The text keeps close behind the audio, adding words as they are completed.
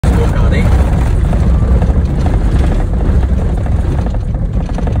I think.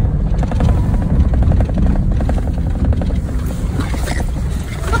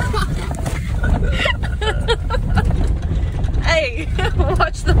 Hey,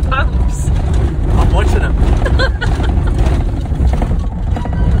 watch the bumps. I'm watching them.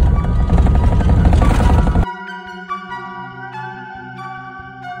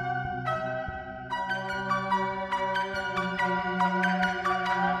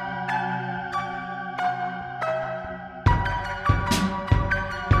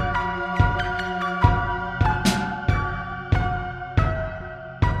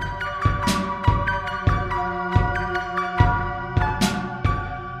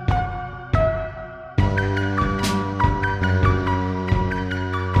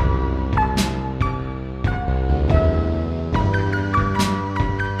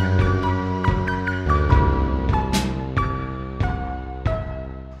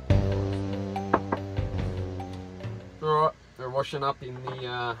 Alright, we're washing up in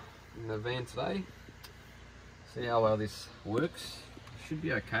the van today. See how well this works. Should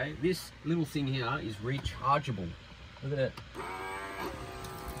be okay. This little thing here is rechargeable. Look at it.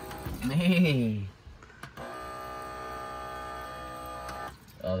 Me.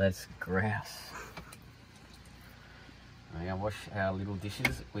 Oh, that's grouse. I'm gonna wash our little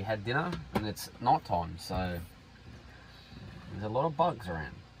dishes. We had dinner and it's night time, so there's a lot of bugs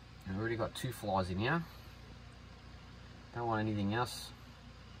around. And we've already got 2 flies in here. Don't want anything else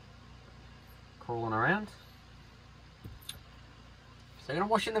crawling around. So I'm gonna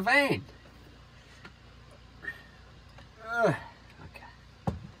wash in the van. Okay.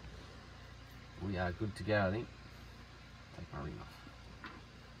 We are good to go, I think. Take my ring off.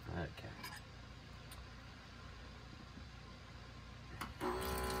 Okay.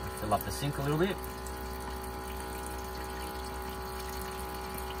 Fill up the sink a little bit.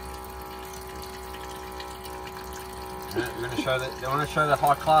 We're going to show I want to show the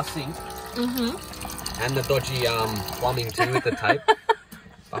high class sink. And the dodgy plumbing too with the tape.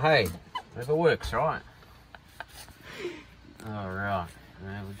 But hey, if it works, right? Alright,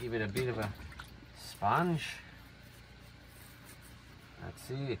 we'll give it a bit of a sponge. That's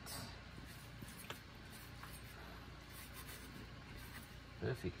it.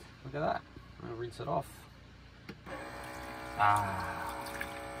 Perfect. Look at that. I'll rinse it off.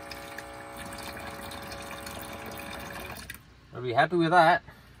 I'll be happy with that.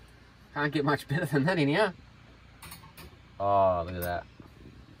 Can't get much better than that in here. Oh, look at that.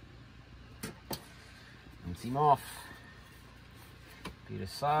 Rinse him off. Bit of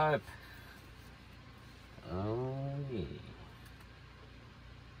soap. Oh yeah.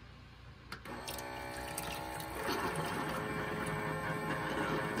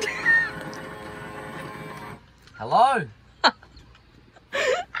 Hello?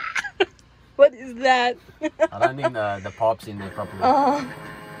 What is that? I don't think the pipe's in there properly. Oh.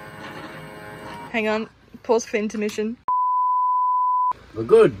 Hang on. Pause for intermission. We're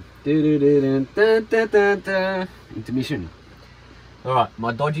good. Intermission. Alright,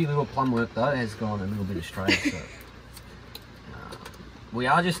 my dodgy little plumb work though has gone a little bit astray. So. We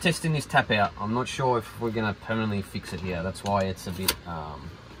are just testing this tap out. I'm not sure if we're going to permanently fix it here. That's why it's a bit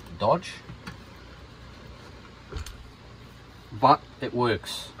dodge. But it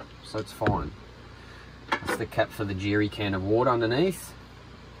works, so it's fine. That's the cap for the jerry can of water underneath.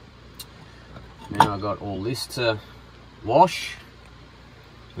 Now I've got all this to wash.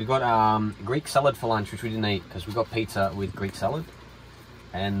 We got Greek salad for lunch, which we didn't eat because we got pizza with Greek salad,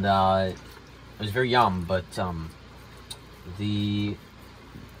 and it was very yum. But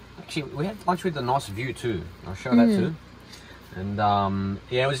actually we had lunch with a nice view too. I'll show that too. And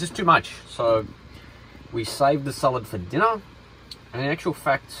yeah, it was just too much, so we saved the salad for dinner. And in actual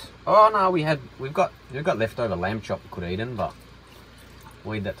fact, oh no, we've got leftover lamb chop we could have eaten, but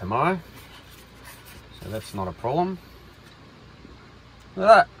we'll eat that tomorrow. So that's not a problem. Look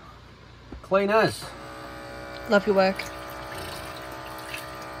at that. Clean as. Love your work.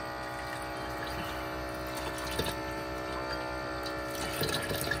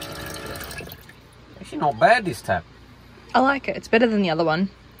 Actually not bad, this tap. I like it. It's better than the other one.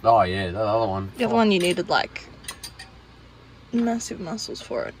 Oh yeah, the other one. The other one you needed like massive muscles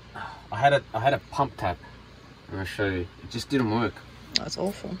for it. I had a pump tap. I'm gonna show you. It just didn't work. That's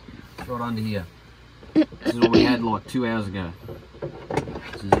awful. It's right under here. This is what we had like 2 hours ago.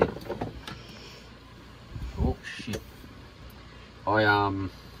 This is it. Oh shit. I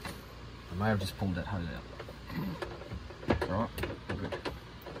may have just pulled that hose out. Alright, good.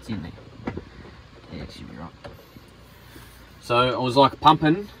 It's in there. Yeah, it should be right. So I was like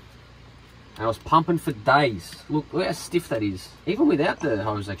pumping And I was pumping for days. Look how stiff that is. Even without the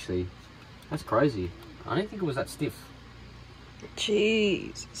hose, actually. That's crazy. I didn't think it was that stiff.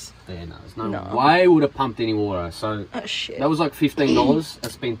 Jesus. Yeah, no, there's no way it would have pumped any water. So oh, shit. that was like $15.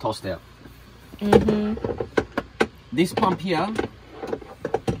 That's been tossed out. This pump here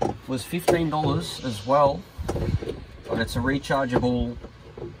was $15 as well, but it's a rechargeable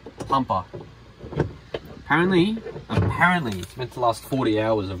pumper. Apparently it's meant to last 40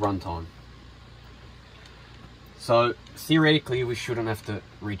 hours of runtime. So theoretically we shouldn't have to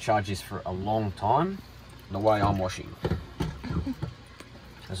recharge this for a long time, the way I'm washing.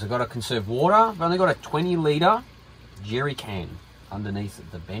 Because I've got to conserve water. I've only got a 20-litre jerry can underneath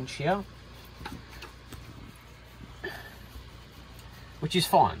the bench here, which is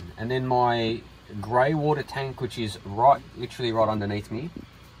fine. And then my grey water tank, which is literally right underneath me,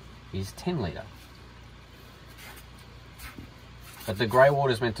 is 10-litre. But the grey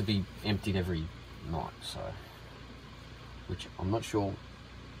water is meant to be emptied every night, so, which I'm not sure.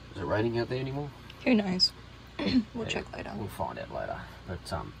 Is it raining out there anymore? Who knows? We'll check later. We'll find out later.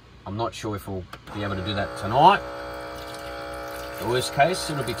 But I'm not sure if we'll be able to do that tonight. The worst case,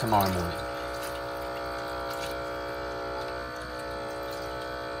 it'll be tomorrow morning.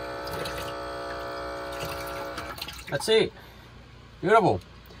 That's it. Beautiful.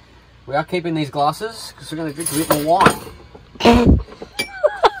 We are keeping these glasses because we're going to drink a bit more wine.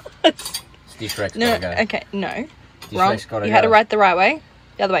 Stiff Rex. No, okay, no. Stiff Wrong. Rex gotta You had go. it right the right way.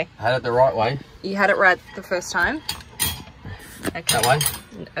 The other way. I had it the right way. You had it right the first time. Okay. That way.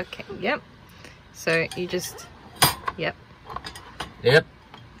 Okay, yep. So you just, yep. Yep.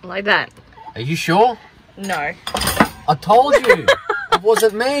 Like that. Are you sure? No. I told you. It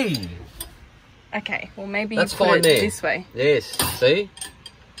wasn't me. Okay, well maybe That's you put fine it there. this way. Yes. See?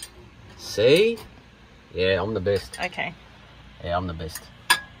 See? Yeah, I'm the best. Okay. Yeah, I'm the best.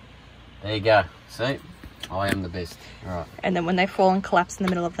 There you go. See? I am the best. All right. And then when they fall and collapse in the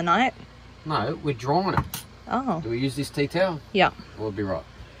middle of the night? No, we're drying it. Oh. Do we use this tea towel? Yeah. We'll be right.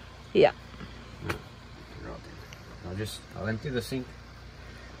 Yeah. No, right then. I'll empty the sink,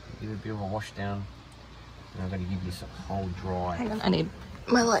 give it a bit of a wash down, and I'm going to give this a whole dry. Hang on, I need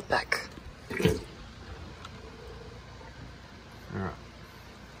my light back. Alright.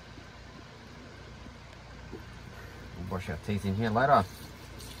 We'll brush our teeth in here later.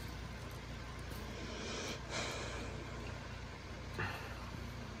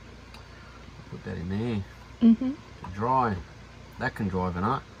 Put that in there. To dry. That can dry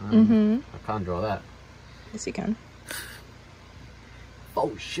overnight. I can't dry that. Yes, you can.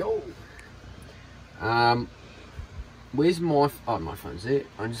 Oh, sure. Where's my my phone's there.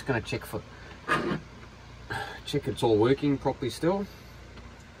 I'm just going to check it's all working properly still.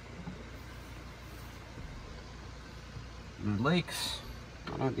 No leaks.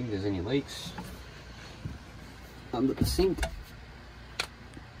 I don't think there's any leaks under the sink.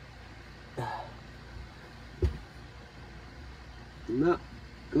 No,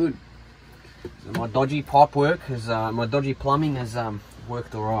 good. So my dodgy pipe work has, my dodgy plumbing has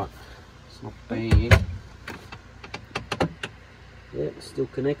worked all right. It's not bad. Yeah, still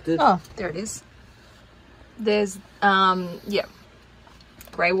connected. Oh, there it is. There's, yeah,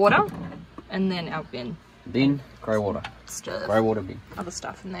 grey water, and then our bin. Bin, grey water. Just Grey water bin. other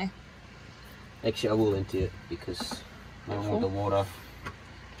stuff in there. Actually, I will empty it because I don't want the water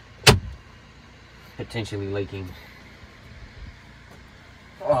potentially leaking.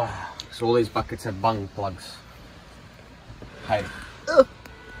 Oh, so all these buckets have bung plugs. Hey. Ugh.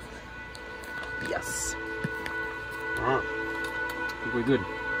 Yes. Alright. I think we're good.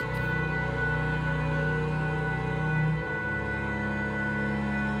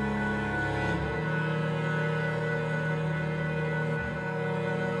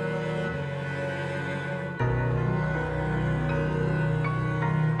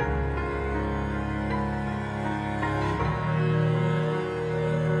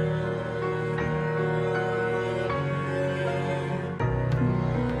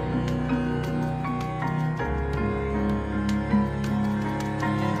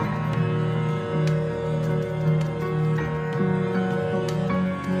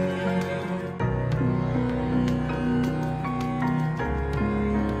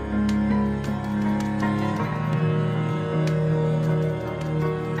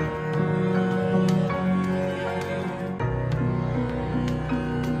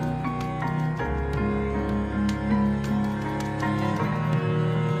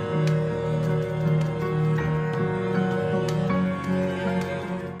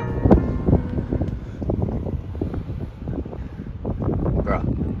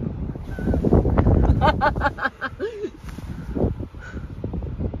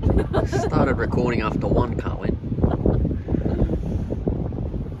 recording after one, Carlin.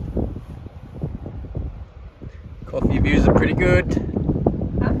 Coffee views are pretty good.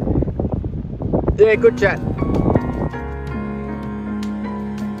 Huh? Yeah, good chat.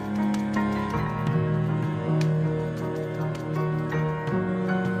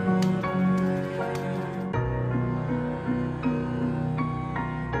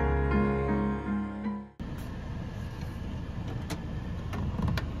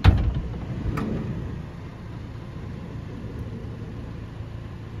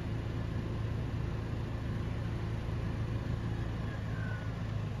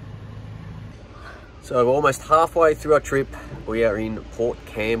 So we're almost halfway through our trip. We are in Port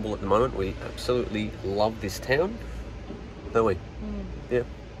Campbell at the moment. We absolutely love this town, don't we? Yeah,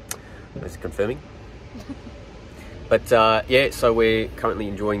 that's confirming. But yeah, so we're currently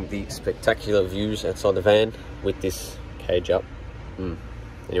enjoying the spectacular views outside the van with this cage up.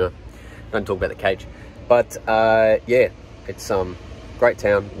 Anyway, don't talk about the cage. But yeah, it's great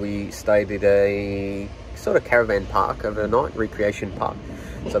town. We stayed at a sort of caravan park overnight, recreation park.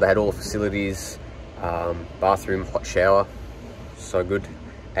 So they had all the facilities. Bathroom, hot shower, so good,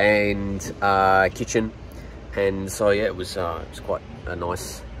 and kitchen, and so yeah, it was quite a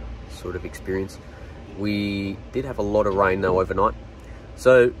nice sort of experience. We did have a lot of rain though overnight,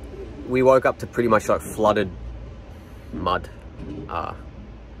 so we woke up to pretty much like flooded mud, but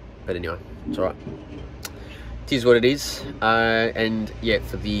anyway, it's all right. It is what it is, and yeah,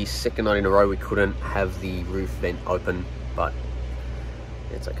 for the second night in a row we couldn't have the roof vent open, but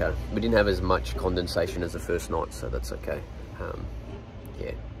it's okay. We didn't have as much condensation as the first night, so that's okay.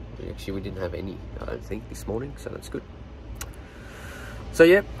 Yeah, actually we didn't have any, I don't think, this morning, so that's good. So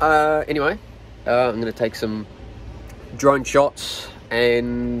yeah, anyway, I'm going to take some drone shots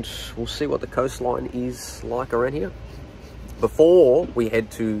and we'll see what the coastline is like around here before we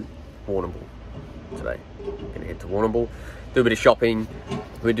head to Warrnambool today. We're going to head to Warrnambool, do a bit of shopping.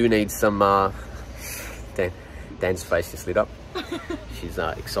 We do need some... Dan's face just lit up. She's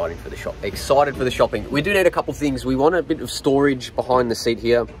excited for the shopping. We do need a couple things. We want a bit of storage behind the seat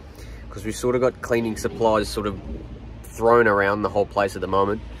here because we've sort of got cleaning supplies sort of thrown around the whole place at the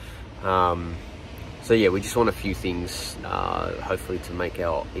moment. So yeah, we just want a few things, hopefully to make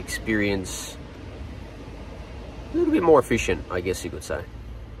our experience a little bit more efficient, I guess you could say.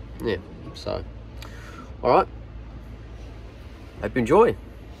 Yeah, so, all right. Hope you enjoy.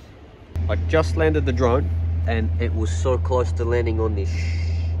 I just landed the drone and it was so close to landing on this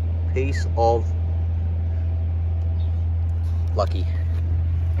piece of lucky.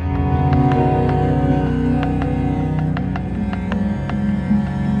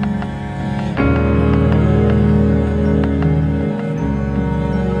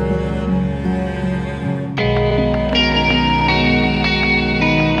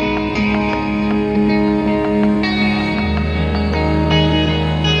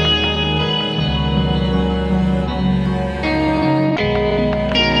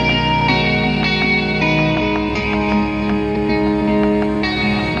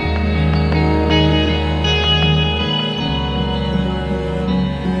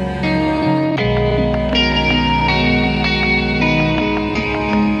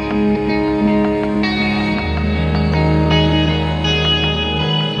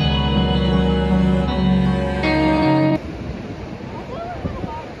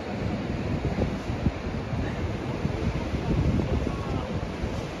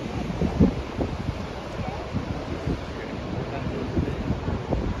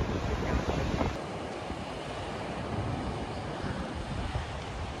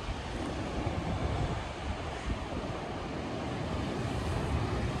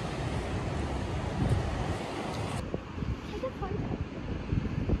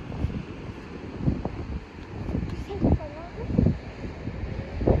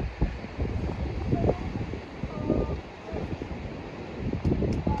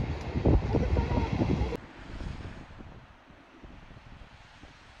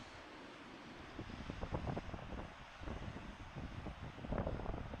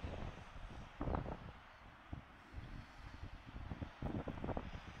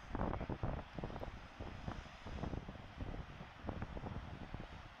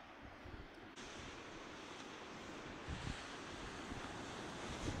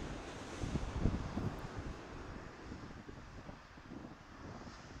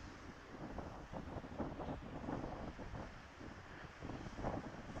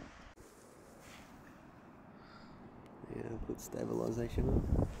 Yeah, put stabilization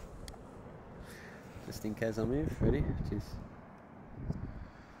on. Just in case I move. Ready? Cheers.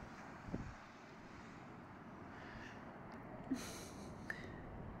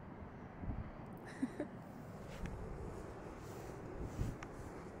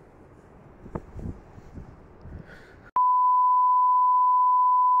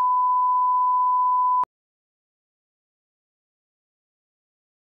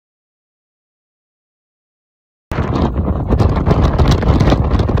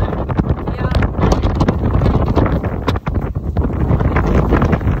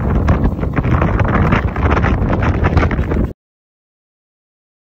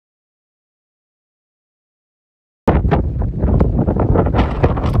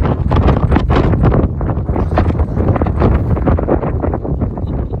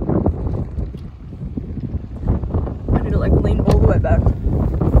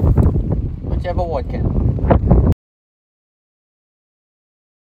 much you have a white can.